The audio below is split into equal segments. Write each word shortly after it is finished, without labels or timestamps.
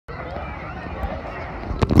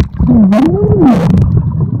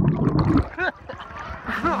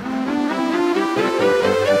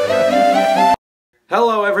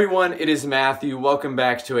Hello everyone, it is Matthew. Welcome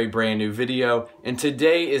back to a brand new video, and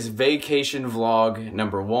today is vacation vlog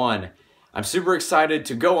number 1. I'm super excited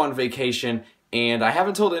to go on vacation, and I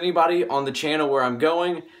haven't told anybody on the channel where I'm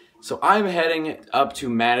going, so I'm heading up to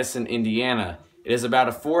Madison, Indiana. It is about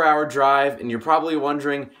a 4-hour drive, and you're probably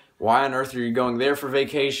wondering, why on earth are you going there for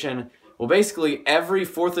vacation? Well, basically every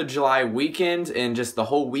 4th of July weekend and just the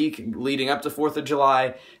whole week leading up to 4th of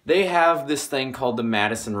July, they have this thing called the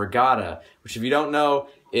Madison Regatta, which if you don't know,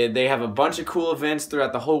 they have a bunch of cool events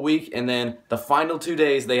throughout the whole week, and then the final 2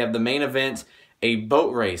 days they have the main event, a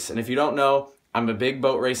boat race. And if you don't know, I'm a big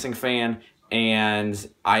boat racing fan, and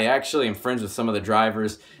I actually am friends with some of the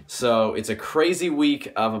drivers, so it's a crazy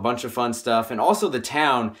week of a bunch of fun stuff. And also the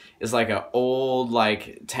town is like an old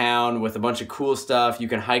town with a bunch of cool stuff. You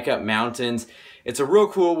can hike up mountains. It's a real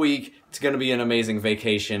cool week. It's gonna be an amazing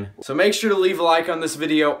vacation. So make sure to leave a like on this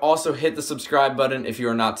video. Also hit the subscribe button if you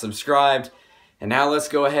are not subscribed. And now let's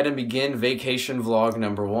go ahead and begin vacation vlog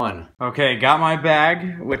number 1. Okay, got my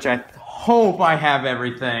bag, which I hope I have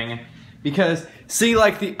everything, because see,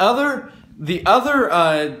 like the other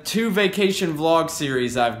 2 vacation vlog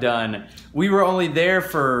series I've done, we were only there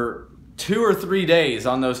for 2 or 3 days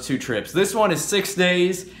on those 2 trips. This one is 6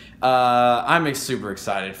 days. I'm super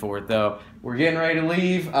excited for it though. We're getting ready to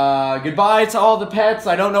leave. Goodbye to all the pets.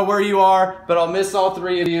 I don't know where you are, but I'll miss all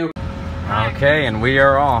 3 of you. Okay, and we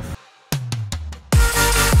are off.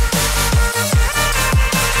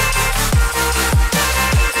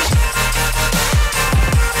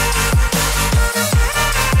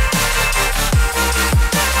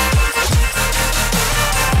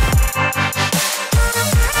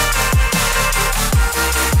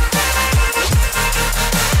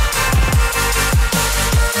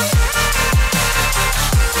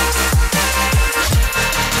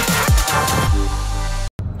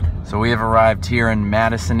 So we have arrived here in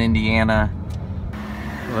Madison, Indiana.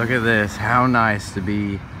 Look at this, how nice to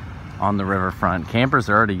be on the riverfront. Campers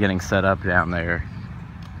are already getting set up down there.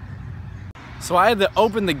 So I had to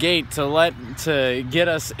open the gate to get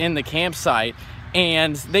us in the campsite,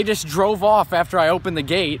 and they just drove off after I opened the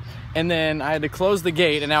gate, and then I had to close the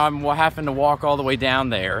gate, and now I'm having to walk all the way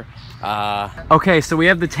down there. Okay, so we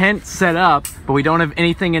have the tent set up, but we don't have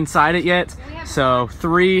anything inside it yet. So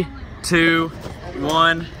 3, 2,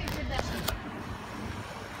 1.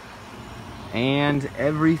 And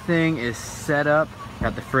everything is set up.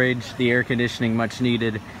 Got the fridge, the air conditioning, much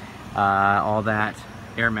needed, all that.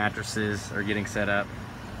 Air mattresses are getting set up.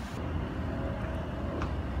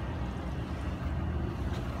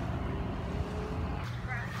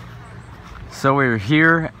 So we're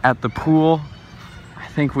here at the pool. I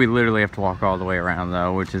think we literally have to walk all the way around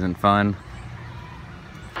though, which isn't fun.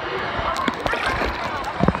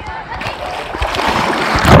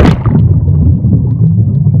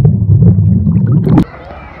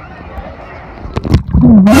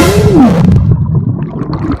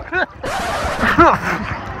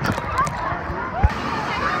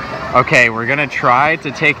 Okay, we're gonna try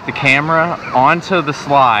to take the camera onto the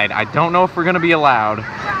slide. I don't know if we're gonna be allowed,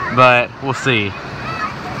 but we'll see. Okay.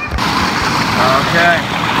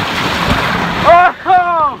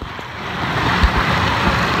 Oh!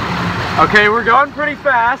 Okay, we're going pretty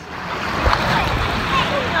fast.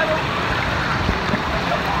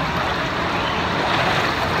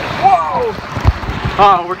 Whoa!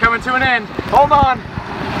 Oh, we're coming to an end. Hold on.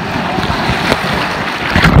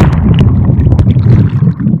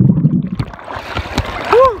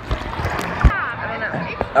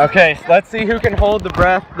 Okay, so let's see who can hold the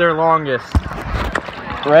breath their longest.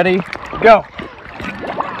 Ready? Go!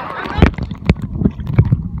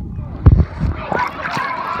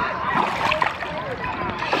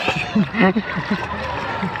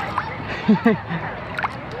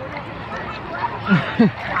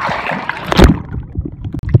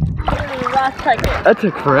 That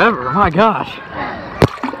took forever, oh my gosh.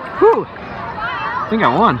 Whew. I think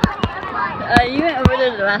I won. You went over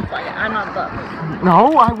there the last second. I'm not done.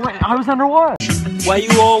 No, I was underwater. Why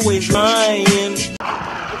you always lying?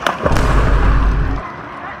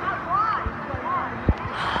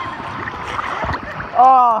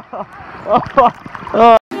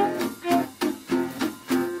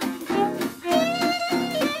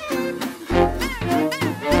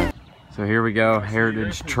 So here we go,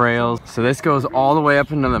 Heritage Trails. So this goes all the way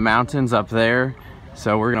up into the mountains up there.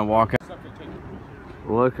 So we're gonna walk up.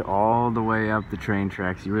 Look all the way up the train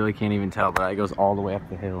tracks. You really can't even tell, but it goes all the way up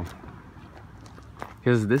the hill.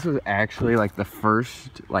 Because this was actually like the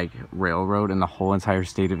first railroad in the whole entire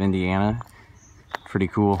state of Indiana. Pretty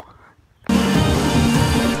cool.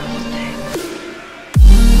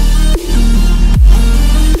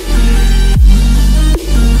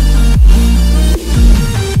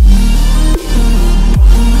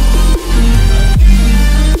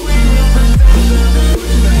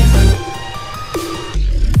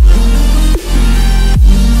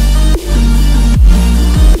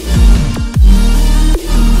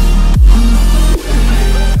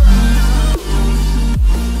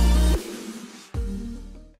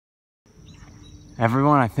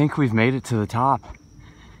 Everyone, I think we've made it to the top.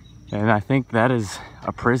 And I think that is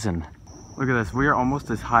a prison. Look at this, we are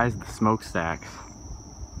almost as high as the smokestacks.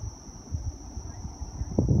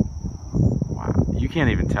 Wow, you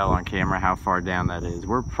can't even tell on camera how far down that is.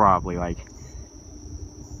 We're probably like,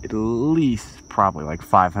 at least probably like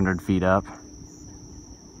 500 feet up.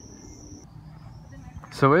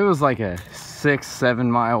 So it was like a 6-7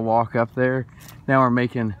 mile walk up there. Now we're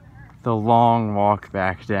making the long walk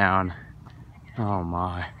back down. Oh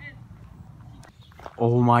my.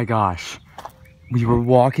 Oh my gosh. We were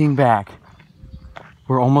walking back.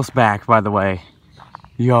 We're almost back, by the way.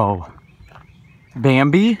 Yo.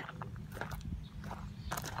 Bambi?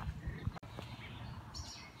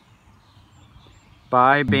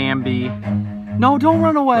 Bye, Bambi. No, don't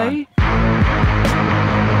run away.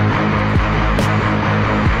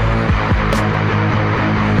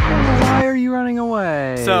 Why are you running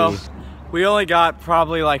away? So, we only got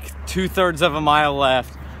probably like 2/3 of a mile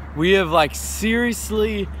left. We have like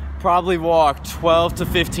seriously probably walked 12 to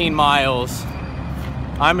 15 miles.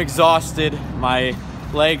 I'm exhausted, my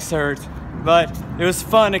legs hurt, but it was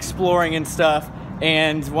fun exploring and stuff.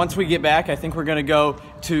 And once we get back, I think we're gonna go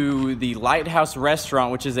to the Lighthouse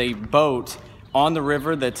Restaurant, which is a boat on the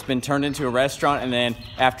river that's been turned into a restaurant. And then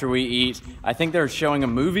after we eat, I think they're showing a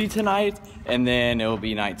movie tonight, and then it'll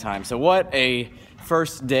be nighttime. So what a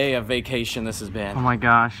first day of vacation this has been. Oh my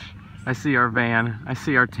gosh, I see our van. I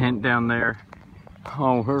see our tent down there.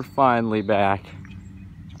 Oh, we're finally back.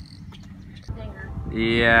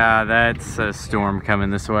 Yeah, that's a storm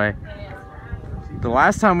coming this way. The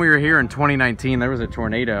last time we were here in 2019, there was a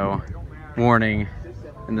tornado warning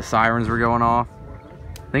and the sirens were going off.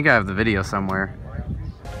 I think I have the video somewhere.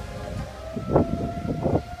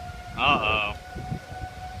 Uh-oh.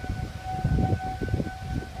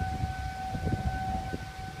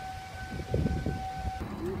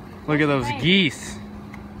 Look at those geese.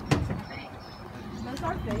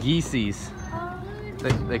 Geesies.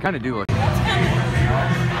 They kind of do look.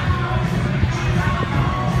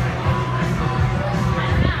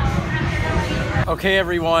 Okay,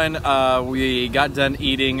 everyone, we got done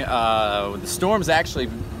eating. The storms actually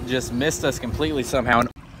just missed us completely somehow.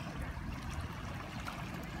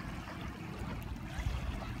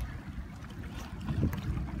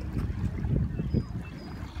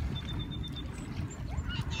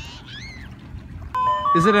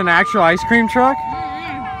 Is it an actual ice cream truck?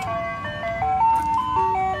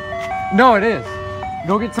 No, it is.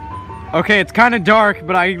 Go get some. Okay, it's kind of dark,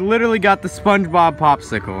 but I literally got the SpongeBob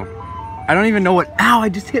popsicle. I don't even know what, ow, I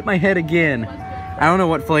just hit my head again. I don't know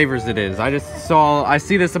what flavors it is. I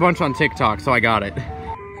see this a bunch on TikTok, so I got it.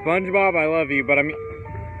 SpongeBob, I love you, but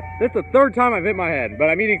this is the 3rd time I've hit my head, but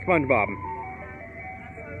I'm eating SpongeBob.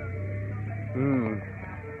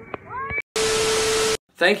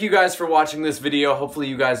 Thank you guys for watching this video. Hopefully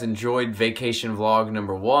you guys enjoyed vacation vlog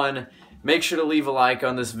number 1. Make sure to leave a like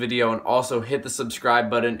on this video and also hit the subscribe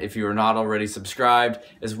button if you are not already subscribed,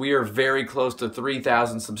 as we are very close to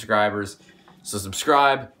 3,000 subscribers. So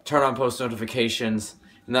subscribe, turn on post notifications,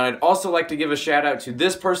 and then I'd also like to give a shout out to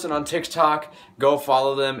this person on TikTok. Go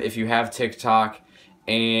follow them if you have TikTok.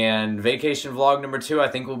 And vacation vlog number 2 I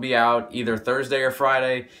think will be out either Thursday or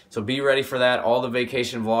Friday, so be ready for that. All the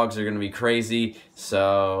vacation vlogs are going to be crazy.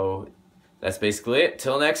 So that's basically it.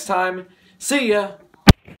 Till next time, see ya!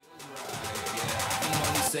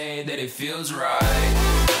 Say that it feels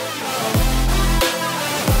right.